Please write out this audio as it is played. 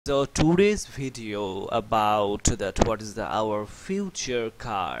So today's video about that what is our future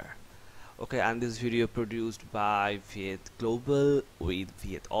car. Okay, and this video produced by Viyet Global with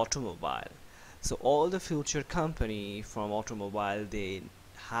Viyet Automobile. So all the future company from automobile, they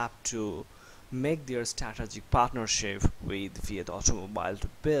have to make their strategic partnership with Viyet Automobile to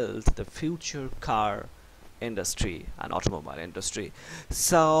build the future car industry and automobile industry.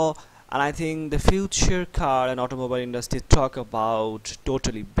 So, and I think the future car and automobile industry talk about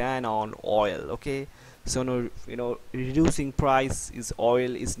totally ban on oil. Okay, so no, reducing price is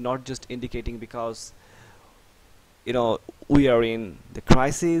oil is not just indicating because we are in the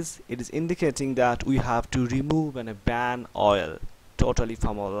crisis. It is indicating that we have to remove and ban oil totally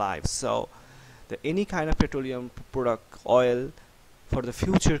from our lives. So the any kind of petroleum product oil for the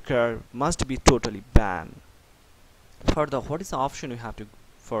future car must be totally banned. Further, what is the option we have to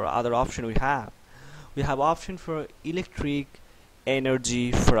for other option we have option for electric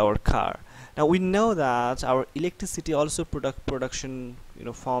energy for our car. Now we know that our electricity also production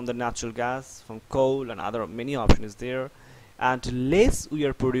from the natural gas, from coal, and other many options there, and less we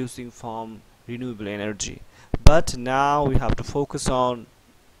are producing from renewable energy. But now we have to focus on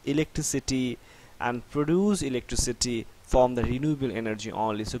electricity and produce electricity from the renewable energy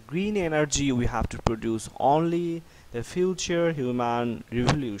only. So green energy we have to produce only. The future human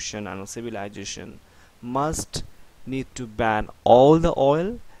revolution and civilization must need to ban all the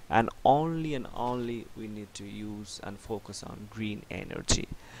oil, and only we need to use and focus on green energy,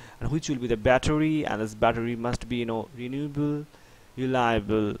 and which will be the battery. And this battery must be renewable,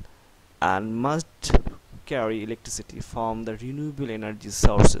 reliable, and must carry electricity from the renewable energy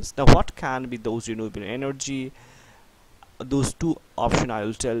sources. Now what can be those renewable energy? Those two options I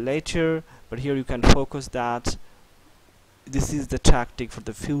will tell later, but here you can focus that this is the tactic for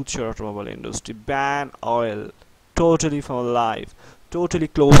the future automobile industry. Ban oil totally from life, totally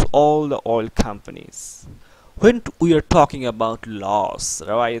close all the oil companies. When we are talking about loss,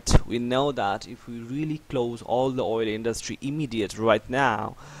 right, we know that if we really close all the oil industry immediate right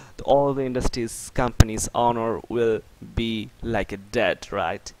now, all the industries companies honor will be like a dead,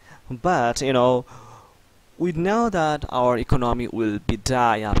 right? But we know that our economy will be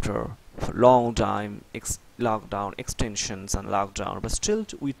die after a long time lockdown extensions and lockdown, but still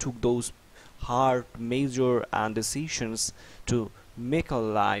we took those hard measure and decisions to make our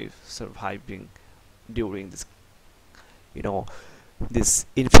life surviving during this you know this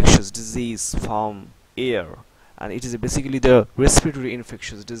infectious disease from air. And it is basically the respiratory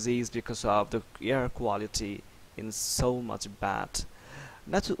infectious disease because of the air quality in so much bad.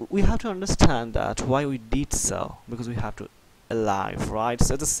 That's we have to understand that why we did so, because we have to alive, right?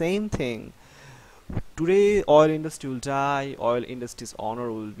 So the same thing today, oil industry will die, oil industry's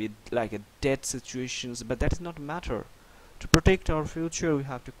honor will be like a dead situations, but that is not matter. To protect our future we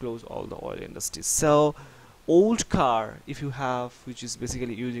have to close all the oil industries. So old car if you have which is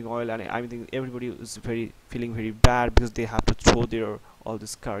basically using oil, and I think everybody is feeling very bad because they have to throw their all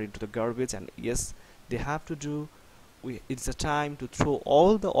this car into the garbage, and yes, they have to do. It's a time to throw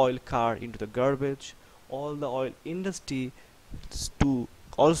all the oil car into the garbage, all the oil industry to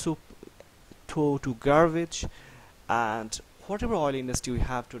also throw to garbage, and whatever oil industry we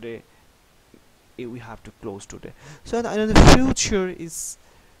have today, we have to close today. So the future is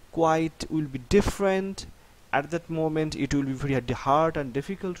quite will be different. At that moment it will be very hard and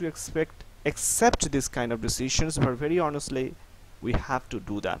difficult to accept this kind of decisions, but very honestly we have to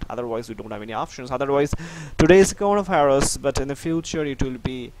do that, otherwise we don't have any options. Otherwise today is coronavirus, but in the future it will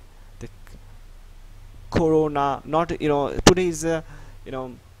be the corona, not today is you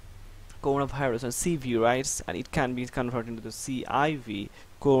know coronavirus and CV, right? And it can be converted into the CIV,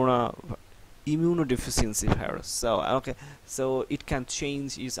 corona immunodeficiency virus. So okay, so it can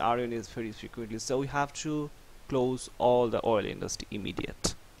change its RNAs very frequently, so we have to close all the oil industry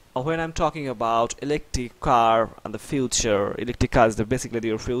immediate. When I'm talking about electric car and the future, electric car is basically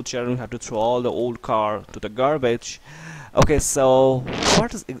your future, and we have to throw all the old car to the garbage. Okay, so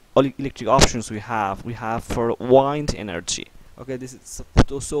what is all electric options we have? We have for wind energy. Okay, this is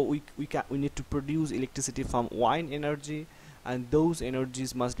so we need to produce electricity from wind energy, and those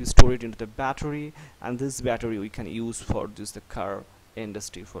energies must be stored into the battery, and this battery we can use for just the car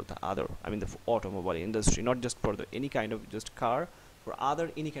industry, for the other, I mean the automobile industry, not just for the any kind of just car, for other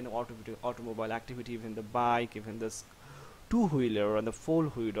any kind of automobile activity, even the bike, even this two-wheeler and the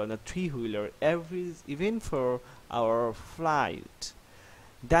four-wheeler and the three-wheeler, every even for our flight.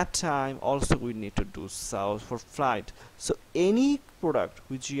 That time also we need to do so for flight. So any product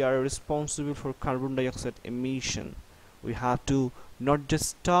which we are responsible for carbon dioxide emission, we have to not just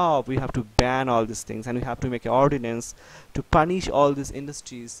stop, we have to ban all these things, and we have to make an ordinance to punish all these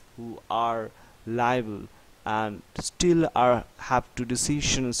industries who are liable and still are have to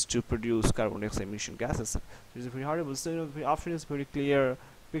decisions to produce carbon dioxide emission gases. It is very horrible. So the option is very clear.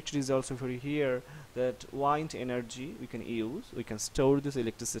 Picture is also very here that wind energy we can use. We can store this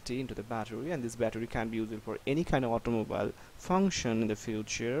electricity into the battery, and this battery can be used for any kind of automobile function in the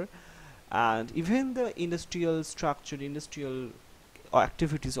future. And even the industrial structure, industrial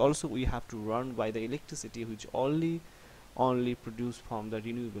activities also we have to run by the electricity which only produced from the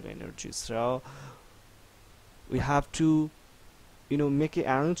renewable energy. So we have to make an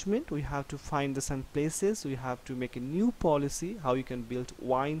arrangement. We have to find the some places. We have to make a new policy how you can build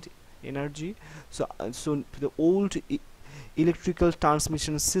wind energy. So the old electrical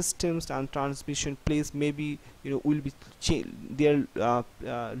transmission systems and transmission place maybe will be their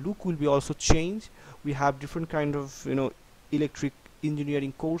look will be also changed. We have different kind of electric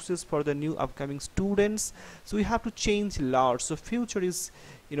engineering courses for the new upcoming students, so we have to change a lot. So future is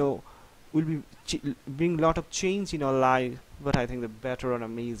will be bring a lot of change in our life, but I think the better and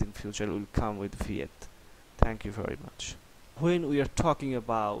amazing future will come with Viyet. Thank you very much. When we are talking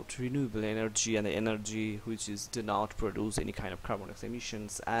about renewable energy and the energy which do not produce any kind of carbon dioxide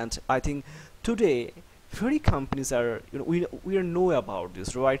emissions, and I think today very companies are we are know about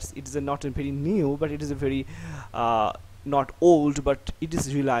this, right? It is not a very new, but it is a very not old, but it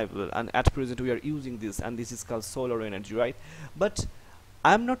is reliable, and at present we are using this, and this is called solar energy, right? But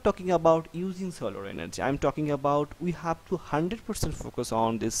I'm not talking about using solar energy. I'm talking about we have to 100% focus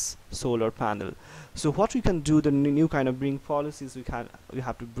on this solar panel. So what we can do, the new kind of bring policies we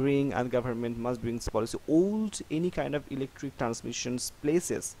have to bring, and government must bring policy. Old any kind of electric transmissions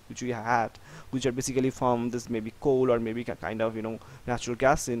places which we had, which are basically from this maybe coal or maybe kind of natural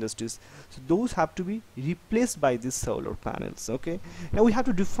gas industries. So those have to be replaced by these solar panels. Okay. Now we have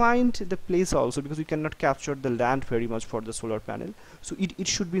to define the place also, because we cannot capture the land very much for the solar panel. So it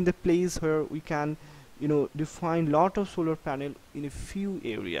should be in the place where we can define lot of solar panel in a few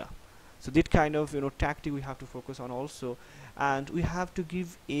area. So that kind of tactic we have to focus on also, and we have to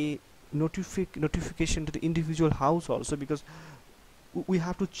give a notification to the individual house also, because we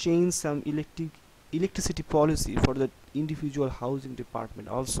have to change some electricity policy for the individual housing department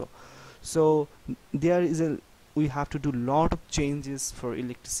also. So there is we have to do lot of changes for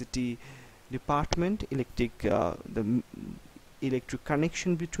electricity department, the electric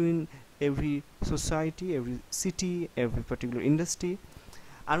connection between every society, every city, every particular industry,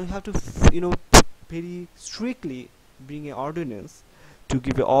 and we have to very strictly bring an ordinance to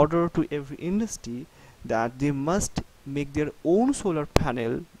give an order to every industry that they must make their own solar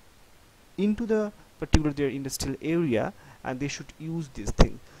panel into the particular their industrial area, and they should use this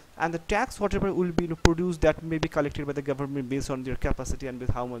thing. And the tax whatever will be produced, that may be collected by the government based on their capacity and with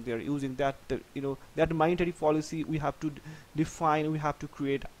how much they are using. That that monetary policy we have to define, we have to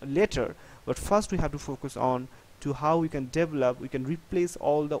create later. But first we have to focus on to how we can develop, we can replace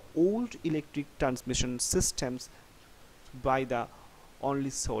all the old electric transmission systems by the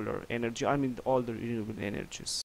only solar energy, I mean all the renewable energies.